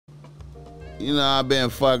You know, I've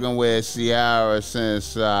been fucking with Ciara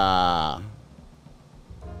since another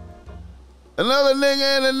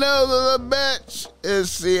nigga in the nose of the bitch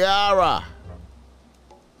is Ciara.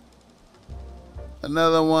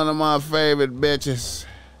 Another one of my favorite bitches.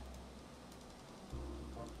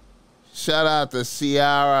 Shout out to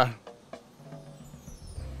Ciara.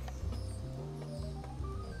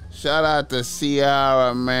 Shout out to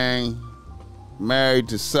Ciara, man. Married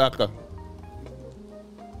to Sucker.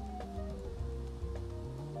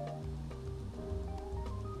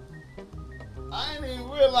 I didn't even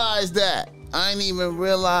realize that. I didn't even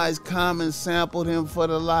realize Common sampled him for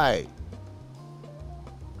the light.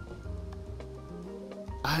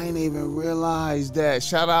 I didn't even realize that.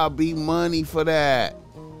 Shout out B Money for that.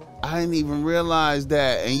 I didn't even realize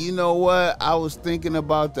that. And you know what? I was thinking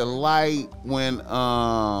about the light when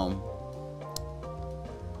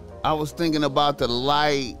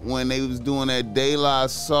they was doing that De La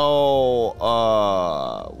Soul,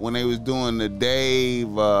 when they was doing the Dave,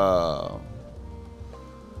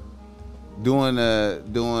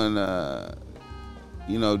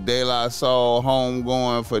 you know, De La Soul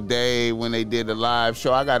homegoing for Dave when they did the live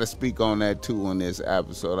show. I got to speak on that too in this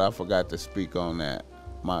episode. I forgot to speak on that.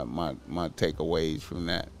 My takeaways from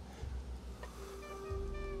that.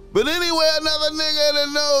 But anyway, another nigga that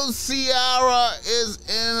knows Ciara is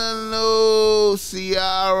in the news.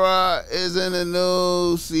 Ciara is in the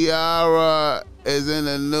news. Ciara is in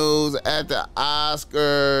the news at the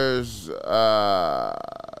Oscars,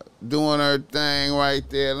 doing her thing right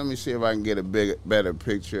there. Let me see if I can get a better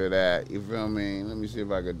picture of that. You feel me? Let me see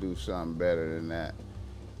if I can do something better than that.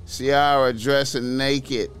 Ciara dressing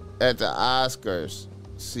naked at the Oscars.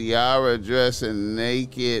 Ciara dressing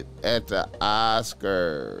naked at the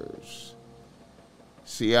Oscars.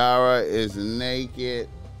 Ciara is naked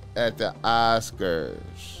at the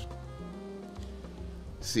Oscars.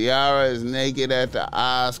 Ciara is naked at the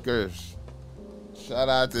Oscars. Shout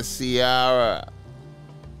out to Ciara.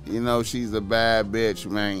 You know, she's a bad bitch,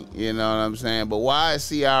 man. You know what I'm saying? But why is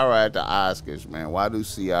Ciara at the Oscars, man? Why do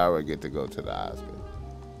Ciara get to go to the Oscars?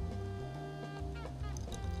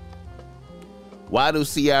 Why do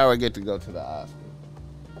Ciara get to go to the Oscars?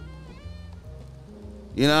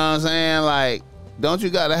 You know what I'm saying? Like, don't you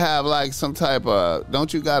gotta have like some type of,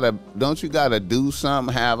 don't you gotta do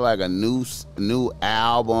something, have like a new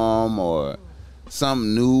album or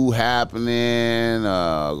something new happening,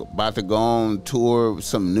 about to go on tour,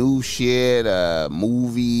 some new shit, a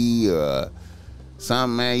movie or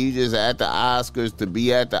something, man. You just at the Oscars to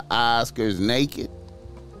be at the Oscars naked.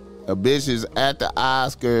 A bitch is at the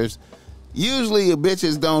Oscars. Usually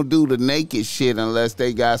bitches don't do the naked shit unless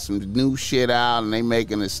they got some new shit out and they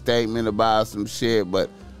making a statement about some shit. But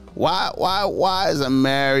why is a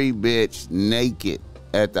married bitch naked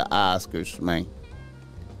at the Oscars, man?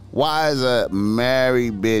 Why is a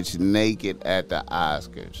married bitch naked at the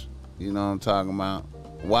Oscars? You know what I'm talking about?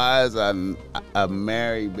 Why is a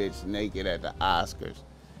married bitch naked at the Oscars?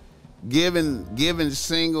 Giving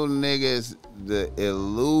single niggas the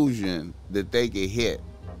illusion that they can hit.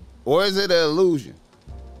 Or is it an illusion?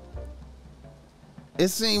 It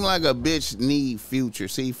seemed like a bitch need Future.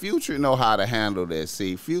 See, Future know how to handle this.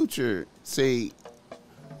 See, real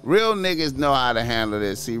niggas know how to handle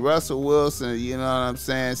this. See, Russell Wilson, you know what I'm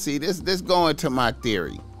saying? See, this going to my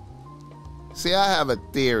theory. See, I have a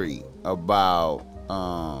theory about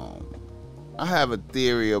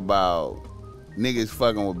niggas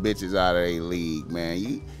fucking with bitches out of their league,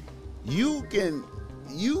 man. You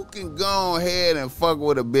can go ahead and fuck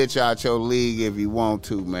with a bitch out your league if you want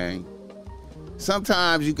to, man.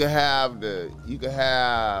 Sometimes you can have the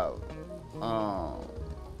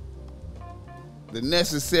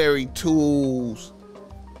necessary tools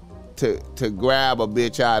to grab a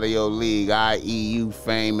bitch out of your league, i.e. you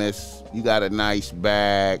famous, you got a nice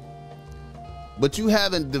bag, but you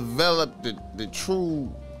haven't developed the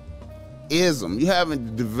true ism. You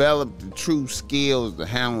haven't developed the true skills to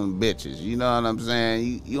handling bitches. You know what I'm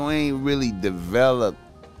saying? You ain't really developed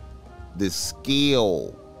the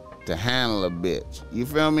skill to handle a bitch. You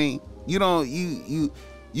feel me? You don't. You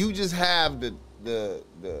just have the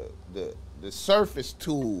surface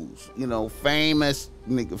tools. You know,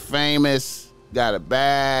 nigga famous, got a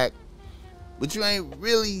bag, but you ain't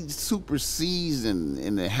really super seasoned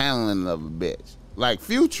in the handling of a bitch. Like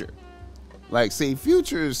Future. Like, see,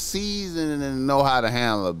 Future is seasoned and know how to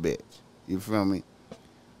handle a bitch. You feel me?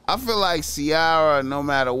 I feel like Ciara, no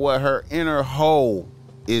matter what, her inner hole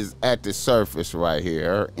is at the surface right here.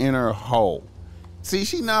 Her inner hole. See,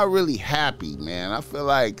 she not really happy, man. I feel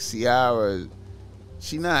like Ciara,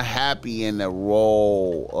 she not happy in the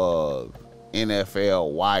role of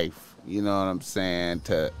NFL wife. You know what I'm saying?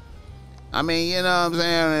 To I mean, you know what I'm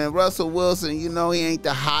saying? And Russell Wilson, you know, he ain't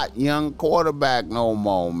the hot young quarterback no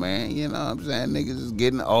more, man. You know what I'm saying? Niggas is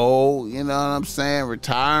getting old, you know what I'm saying?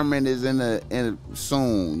 Retirement is in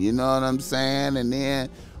soon, you know what I'm saying? And then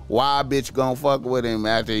why bitch gonna fuck with him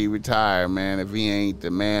after he retire, man, if he ain't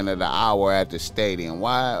the man of the hour at the stadium?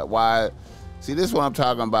 Why? See, this is what I'm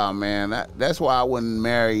talking about, man. That's why I wouldn't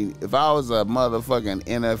marry. If I was a motherfucking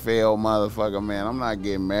NFL motherfucker, man, I'm not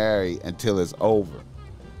getting married until it's over.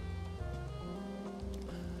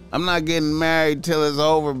 I'm not getting married till it's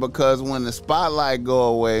over, because when the spotlight go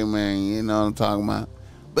away, man, you know what I'm talking about.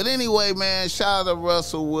 But anyway, man, shout out to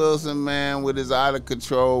Russell Wilson, man, with his out of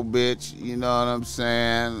control bitch, you know what I'm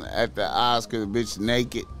saying, at the Oscars, bitch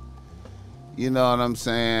naked. You know what I'm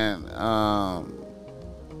saying? I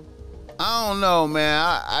don't know, man.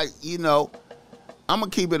 I you know, I'm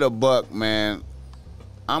gonna keep it a buck, man.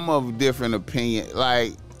 I'm of a different opinion.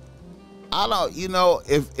 Like, I don't, you know,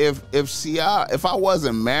 if Ciara, if I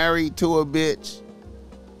wasn't married to a bitch,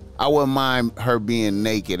 I wouldn't mind her being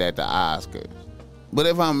naked at the Oscars. But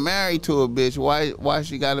if I'm married to a bitch, why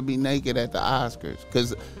she got to be naked at the Oscars?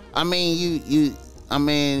 Because I mean,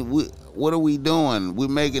 what are we doing? We're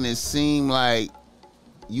making it seem like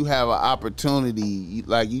you have an opportunity,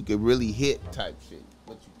 like you could really hit type shit,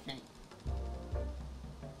 but you can't.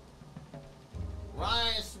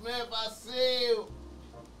 Ryan Smith, I see you.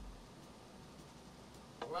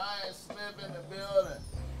 Ryan Smith in the building.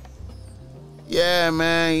 Yeah,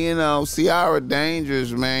 man, you know, Ciara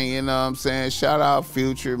dangerous, man, you know what I'm saying? Shout out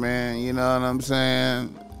Future, man, you know what I'm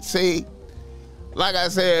saying? See, like I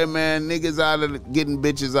said, man, niggas getting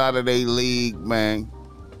bitches out of their league, man.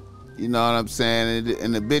 You know what I'm saying?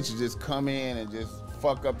 And the bitches just come in and just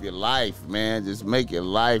fuck up your life, man. Just make your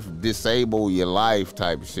life, disable your life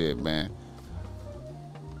type of shit, man.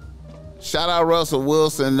 Shout out Russell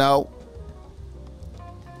Wilson, though.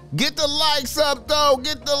 Get the likes up, though.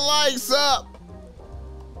 Get the likes up.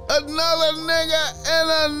 Another nigga in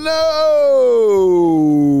a